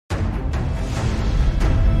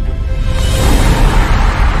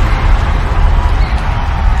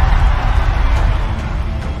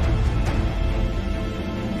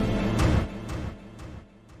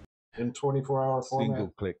in 24-hour format.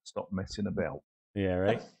 Single click, stop messing about. Yeah,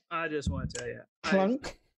 right. I just want to tell you,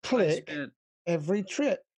 Clunk, click, every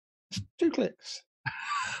trip. 2 clicks.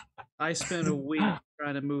 I spent a week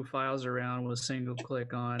trying to move files around with a single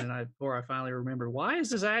click on, and before I finally remembered, why is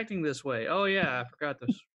this acting this way? Oh yeah, I forgot to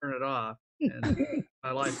turn it off, and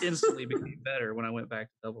my life instantly became better when I went back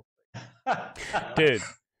to double click.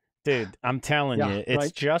 Dude, I'm telling you,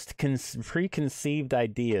 it's just preconceived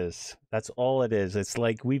ideas. That's all it is. It's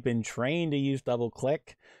like we've been trained to use double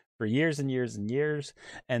click for years and years and years,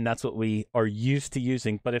 and that's what we are used to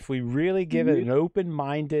using. But if we really give it an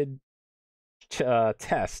open-minded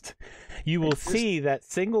test, you will see that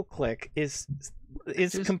single click is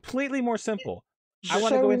completely more simple. I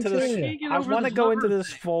want to go into this. I want to go into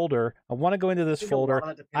this folder. I want to go into this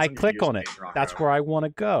folder. I click on it. That's where I want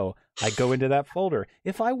to go. I go into that folder.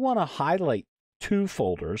 If I want to highlight 2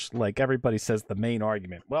 folders, like everybody says, the main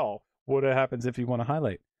argument. Well, what happens if you want to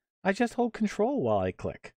highlight? I just hold Control while I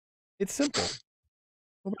click. It's simple.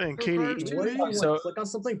 And Katie, what if you want to click on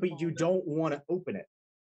something, but you don't want to open it?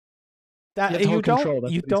 You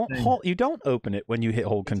don't open it when you hit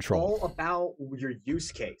hold Control. It's all about your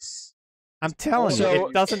use case. I'm telling you,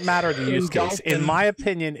 it doesn't matter the use case. In my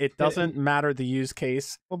opinion, it doesn't matter the use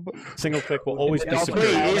case. Single click will always be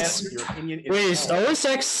superior. Wait, is OS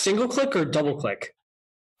X single click or double click?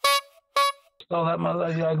 Oh, I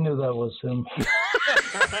knew that was him.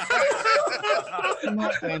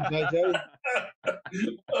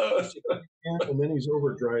 And then he's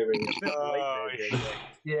overdriving.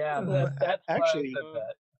 Yeah, that's actually,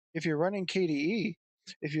 if you're running KDE,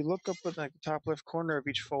 if you look up at like the top left corner of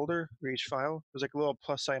each folder or each file, there's like a little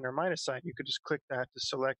plus sign or minus sign. You could just click that to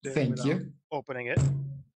select it without opening it.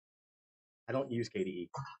 I don't use KDE.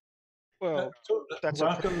 Well, that's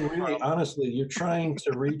really, honestly, you're trying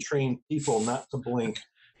to retrain people not to blink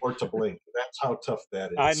or to blink. That's how tough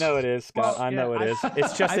that is. I know it is, Scott. I know it is.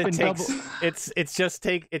 It's just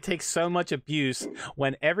it takes so much abuse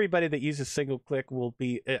when everybody that uses single click will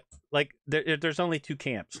be like there's only 2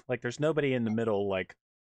 camps. Like there's nobody in the middle. Like,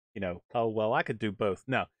 oh well, I could do both.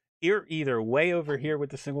 No, you're either way over here with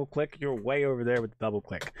the single click, you're way over there with the double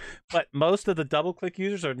click. But most of the double click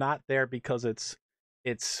users are not there because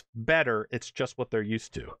it's better. It's just what they're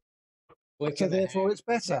used to. So therefore, it's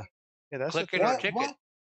better. Yeah, that's click it or kick it.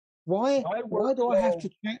 Why do I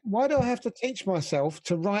have to teach myself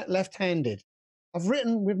to write left-handed? I've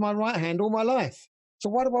written with my right hand all my life. So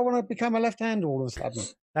why do I want to become a left-hander all of a sudden?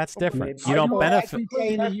 That's different. You don't benefit.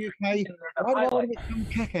 In the UK, why do I want to become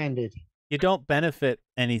cack-handed? You don't benefit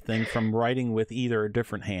anything from writing with either a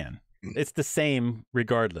different hand. It's the same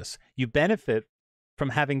regardless. You benefit from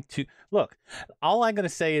having to look. All I'm going to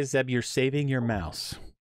say is, Zeb, you're saving your mouse.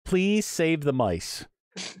 Please save the mice.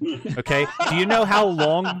 Okay, do you know how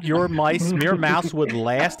long your mouse would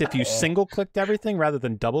last if you single clicked everything rather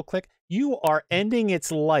than double click? You are ending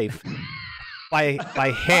its life by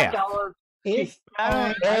half.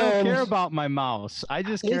 I don't care about my mouse. I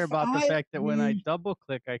just care about the fact that when I double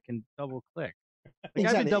click, I can double click.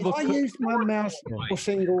 Exactly. If I use my mouse for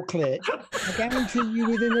single click, I guarantee you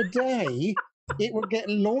within a day it will get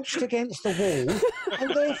launched against the wall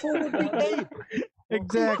and therefore would be dead.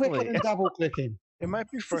 Exactly. Quicker than double clicking. It might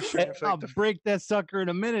be frustrating. I'll break that sucker in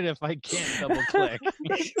a minute if I can't double click.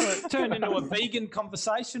 Turn into a vegan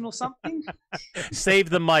conversation or something.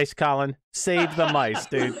 Save the mice, Colin. Save the mice,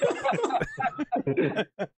 dude.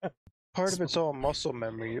 Part of it's all muscle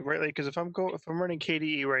memory, right? Like, because if I'm running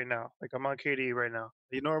KDE right now, like I'm on KDE right now,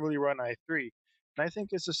 you normally run i3, and I think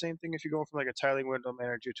it's the same thing if you're going from like a tiling window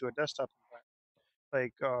manager to a desktop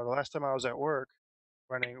environment. Like the last time I was at work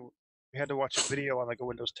running, we had to watch a video on like a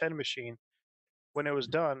Windows 10 machine. When it was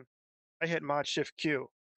done, I hit Mod Shift Q.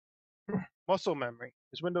 Muscle memory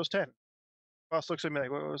is Windows 10. Boss looks at me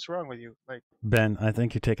like, "What's wrong with you?" Like, Ben, I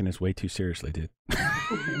think you're taking this way too seriously, dude.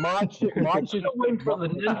 Mod Shift went from the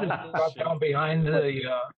ninjas got down behind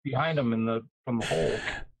him from the hole.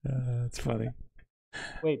 That's funny.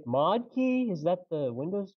 Wait, mod key? Is that the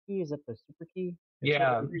Windows key? Is that the super key?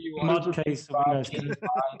 Yeah, Mod case of Windows key.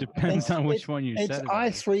 Depends on which one you set. It's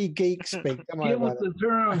i3 geek speak. Get with the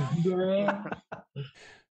term, man.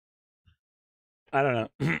 I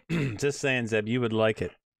don't know. Just saying, Zeb, you would like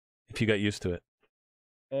it if you got used to it.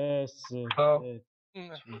 Why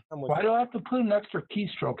do I have to put an extra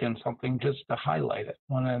keystroke in something just to highlight it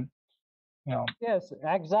when I, Yes,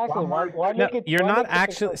 exactly. Why No, make it? you're why not make it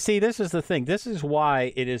actually. See, this is the thing. This is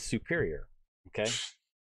why it is superior. Okay.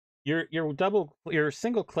 You're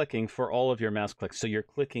single clicking for all of your mouse clicks, so you're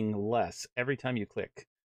clicking less every time you click.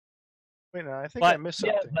 wait, no, I think I missed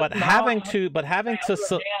something. But having to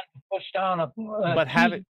push down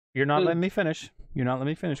You're not letting me finish. You're not letting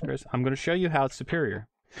me finish, Chris. I'm going to show you how it's superior.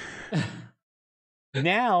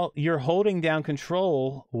 Now you're holding down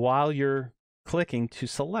control while you're clicking to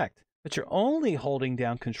select, but you're only holding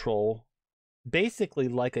down control basically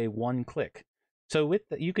like a one click. So with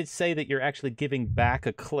you could say that you're actually giving back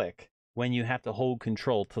a click when you have to hold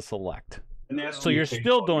control to select. So you're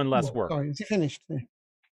still doing less work. Sorry, is he finished?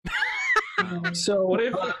 So what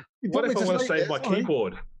if I want to save my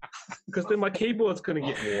keyboard? Because then my keyboard's going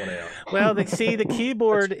to get worn out. Well, the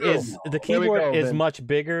keyboard is much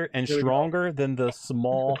bigger and stronger than the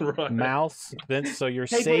small mouse, Vince. So you're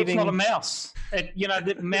saving. It's not a mouse.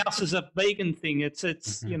 The mouse is a vegan thing. It's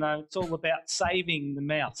it's all about saving the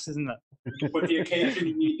mouse, isn't it? But the occasion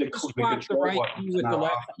you need to swap the right key with the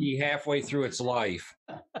left key halfway through its life.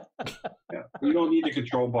 Yeah. You don't need the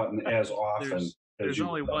control button as often. There's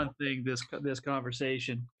only one thing this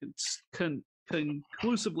conversation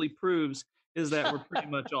conclusively proves is that we're pretty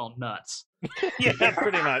much all nuts. Yeah,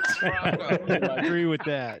 pretty much. I agree with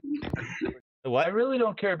that. What? I really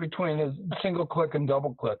don't care between a single click and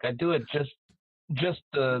double click. I do it just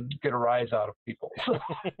to get a rise out of people.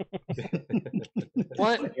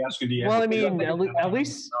 What? Well, I mean, at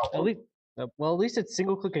least it's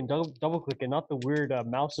single click and double click, and not the weird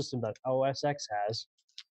mouse system that OS X has.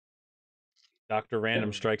 Dr.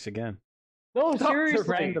 Random strikes again. No, seriously.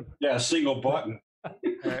 Random. Yeah, single button.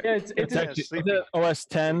 Yeah, it's actually is it OS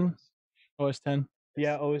 10. OS 10.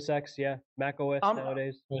 Yeah, OS X. Yeah, Mac OS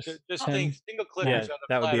nowadays. Just think, single click. Yeah,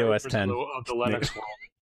 that would be OS 10 of the Linux world.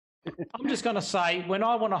 I'm just going to say, when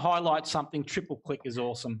I want to highlight something, triple click is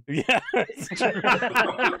awesome. Yeah.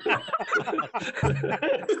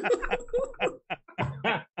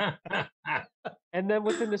 And then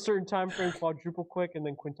within a certain time frame, quadruple click and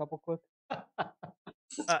then quintuple click.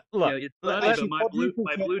 Look, it's funny, but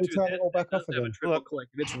my Bluetooth does have a triple click,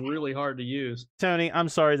 and it's really hard to use. Tony, I'm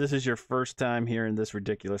sorry, this is your first time hearing this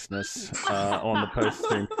ridiculousness on the post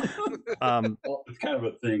stream. Well, it's kind of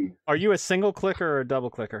a thing. Are you a single clicker or a double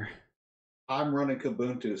clicker? I'm running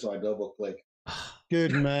Kubuntu, so I double click.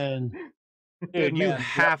 Good man. Dude, you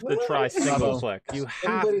have to try single click. You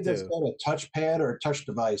have Anybody to. that's got a touchpad or a touch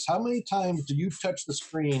device, how many times do you touch the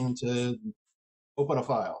screen to open a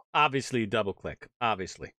file? Obviously, double click.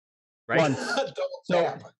 Obviously, right? Once.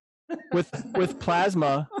 So with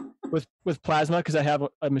Plasma, with Plasma, because I have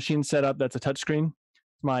a machine set up that's a touchscreen.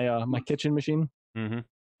 It's my kitchen machine. Mm-hmm.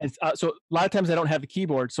 And so a lot of times I don't have the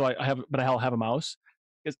keyboard, so I'll have a mouse.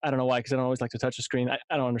 Because I don't know why, because I don't always like to touch the screen. I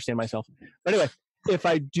don't understand myself. But anyway, if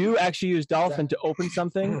I do actually use Dolphin to open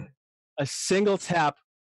something, a single tap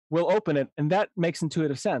will open it, and that makes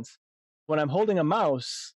intuitive sense. When I'm holding a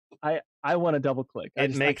mouse, I want to double click.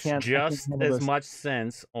 It makes just as much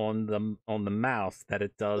sense on the mouse that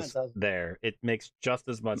it does there. It makes just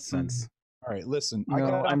as much sense. All right, listen.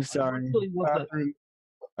 No, I'm sorry.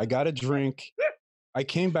 I got a drink. I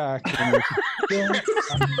came back. And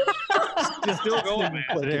It's still going, man.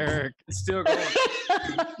 Eric. It's still going.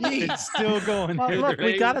 It's still going. Look,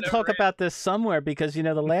 we got to talk about this somewhere because, the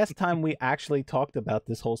last time we actually talked about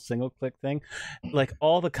this whole single click thing, like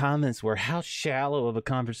all the comments were, how shallow of a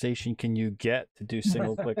conversation can you get to do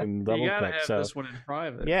single click and double You gotta click? have this one in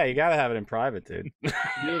private. Yeah, you got to have it in private, dude. Do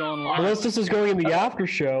it online. Unless this is going in the after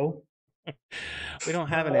show. We don't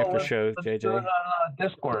have an after show, Let's do it JJ. on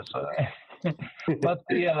Discord. So. But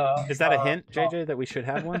Is that a hint, JJ, that we should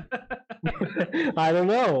have one? I don't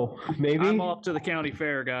know. Maybe. I'm off to the county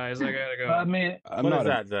fair, guys. I gotta go. I mean, What is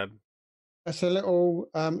that, Zeb? That's a little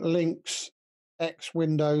Lynx X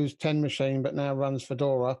Windows 10 machine, but now runs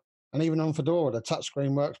Fedora. And even on Fedora, the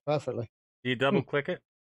touchscreen works perfectly. Do you double click it?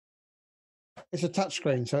 It's a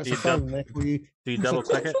touchscreen, so it's Do a you phone. dou- Therefore you, Do you double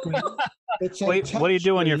click it? it's a Wait, what do you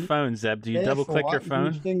do on your touchscreen, phone, Zeb? Do you double click your therefore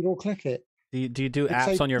you phone? single click it. Do you do It's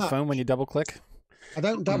apps a on your touch. phone when you double click? I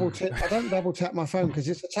don't double tap my phone because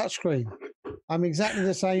it's a touchscreen. I'm exactly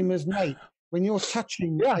the same as Nate. When you're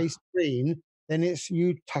touching a screen, then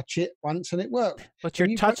you touch it once and it works. But you're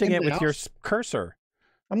When you put touching it them with out- your cursor.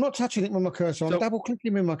 I'm not touching it with my cursor. I'm double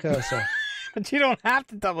clicking with my cursor. But you don't have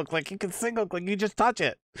to double click. You can single click. You just touch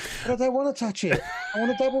it. But I don't want to touch it. I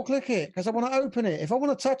want to double click it because I want to open it. If I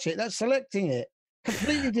want to touch it, that's selecting it.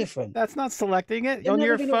 Completely different. That's not selecting it You're on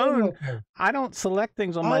your never gonna win, phone. Wilco. I don't select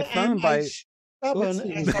things on my I phone am by. as stubborn as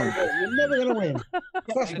you're never going to win.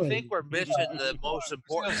 Trust I me. think we're missing the most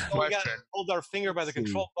important We got question. to hold our finger by the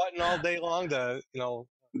control button all day long to,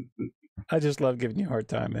 I just love giving you a hard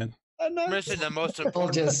time, man. We're missing the most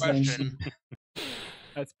important question.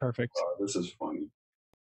 That's perfect. Oh, this is funny.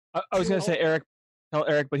 I was gonna say tell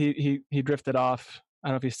Eric, but he drifted off. I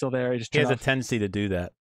don't know if he's still there. He has a off. tendency to do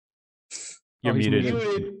that. You're muted.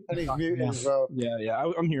 And he's muted as well. Yeah.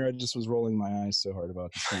 I'm here. I just was rolling my eyes so hard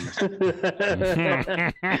about this thing.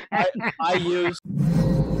 I use